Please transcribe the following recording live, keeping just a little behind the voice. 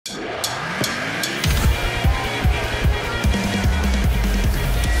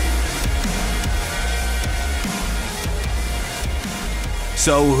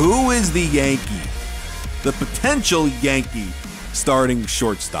So who is the Yankee, the potential Yankee starting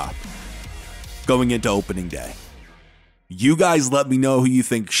shortstop going into opening day? You guys let me know who you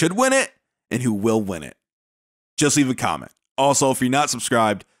think should win it and who will win it. Just leave a comment. Also, if you're not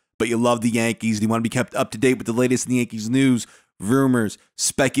subscribed, but you love the Yankees and you want to be kept up to date with the latest in the Yankees news, rumors,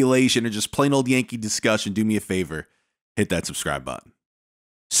 speculation, or just plain old Yankee discussion, do me a favor. Hit that subscribe button.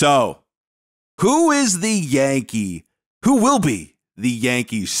 So, who is the Yankee? Who will be the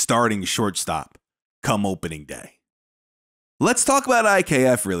Yankees starting shortstop come opening day? Let's talk about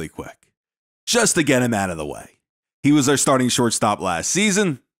IKF really quick, just to get him out of the way. He was our starting shortstop last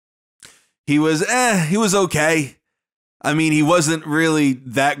season. He was okay. I mean, he wasn't really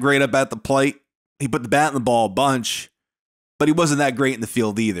that great up at the plate. He put the bat in the ball a bunch, but he wasn't that great in the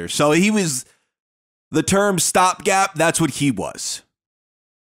field either. So he was the term stopgap. That's what he was.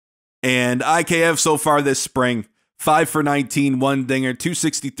 And IKF so far this spring, 5 for 19, 1 dinger,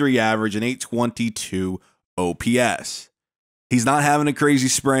 263 average, and 822 OPS. He's not having a crazy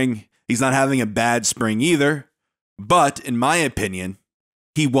spring. He's not having a bad spring either. But in my opinion,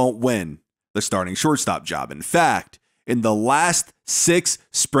 he won't win the starting shortstop job. In fact, in the last 6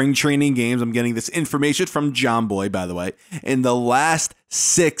 spring training games, I'm getting this information from John Boy, by the way. In the last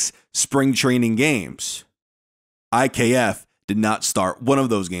 6 spring training games, IKF did not start one of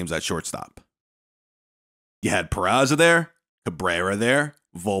those games at shortstop. You had Peraza there, Cabrera there,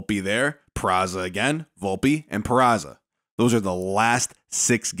 Volpe there, Peraza again, Volpe, and Peraza. Those are the last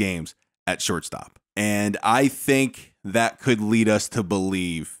 6 games at shortstop. And I think that could lead us to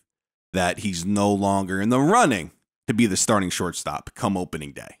believe that he's no longer in the running to be the starting shortstop come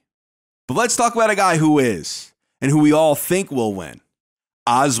opening day. But let's talk about a guy who is, and who we all think will win.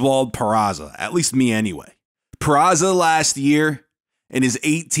 Oswald Peraza, at least me anyway. Peraza last year, in his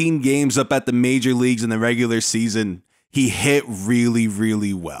 18 games up at the major leagues in the regular season, he hit really,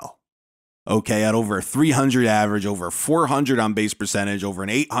 really well. Okay, at over a 300 average, over 400 on base percentage, over an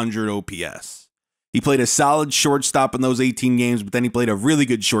 800 OPS. He played a solid shortstop in those 18 games, but then he played a really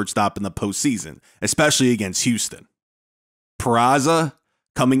good shortstop in the postseason, especially against Houston. Peraza,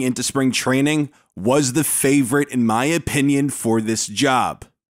 coming into spring training, was the favorite, in my opinion, for this job.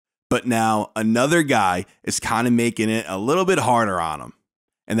 But now another guy is kind of making it a little bit harder on him,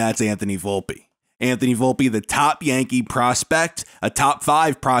 and that's Anthony Volpe. Anthony Volpe, the top Yankee prospect, a top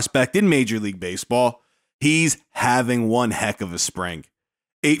 5 prospect in Major League Baseball. He's having one heck of a spring.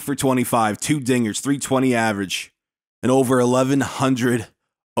 8 for 25, 2 dingers, 320 average, and over 1,100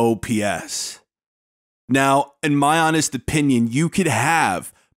 OPS. Now, in my honest opinion, you could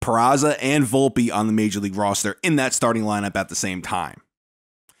have Peraza and Volpe on the Major League roster in that starting lineup at the same time.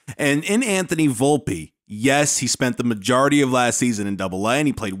 And in Anthony Volpe, yes, he spent the majority of last season in AA, and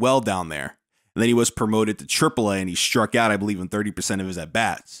he played well down there. And then he was promoted to AAA, and he struck out, I believe, in 30% of his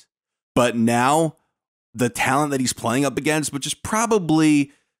at-bats. But now, the talent that he's playing up against, which is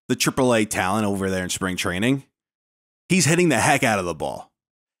probably the AAA talent over there in spring training, he's hitting the heck out of the ball.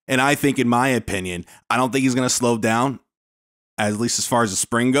 And I think, in my opinion, I don't think he's going to slow down, at least as far as the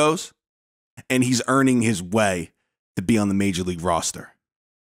spring goes. And he's earning his way to be on the Major League roster.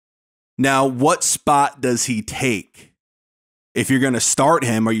 Now, what spot does he take? If you're going to start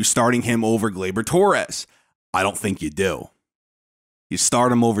him, are you starting him over Gleyber Torres? I don't think you do. You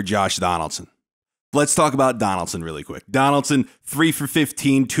start him over Josh Donaldson. Let's talk about Donaldson really quick. Donaldson, 3 for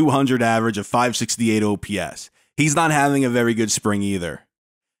 15, 200 average, of 568 OPS. He's not having a very good spring either.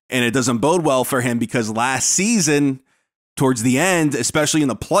 And it doesn't bode well for him because last season, towards the end, especially in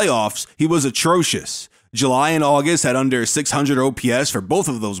the playoffs, he was atrocious. July and August had under 600 OPS for both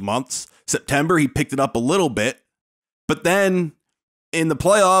of those months. September, he picked it up a little bit. But then in the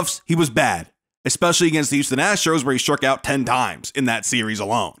playoffs, he was bad, especially against the Houston Astros, where he struck out 10 times in that series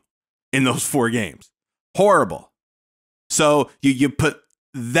alone in those 4 games. Horrible. So you put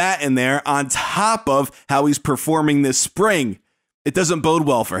that in there on top of how he's performing this spring. It doesn't bode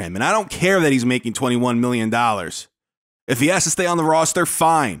well for him. And I don't care that he's making $21 million. If he has to stay on the roster,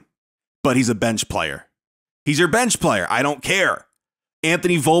 fine. But he's a bench player. He's your bench player. I don't care.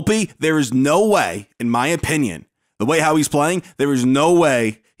 Anthony Volpe, there is no way, in my opinion, the way how he's playing, there is no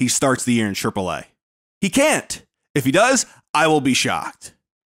way he starts the year in AAA. He can't. If he does, I will be shocked.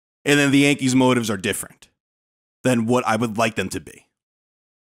 And then the Yankees' motives are different than what I would like them to be.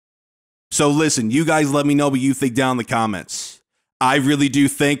 So listen, you guys let me know what you think down in the comments. I really do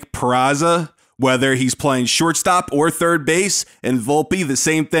think Peraza, whether he's playing shortstop or third base, and Volpe, the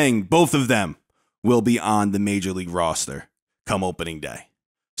same thing, both of them will be on the Major League roster come opening day.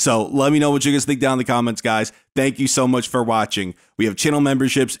 So let me know what you guys think down in the comments, guys. Thank you so much for watching. We have channel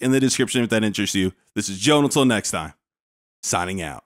memberships in the description if that interests you. This is Joe. Until next time, signing out.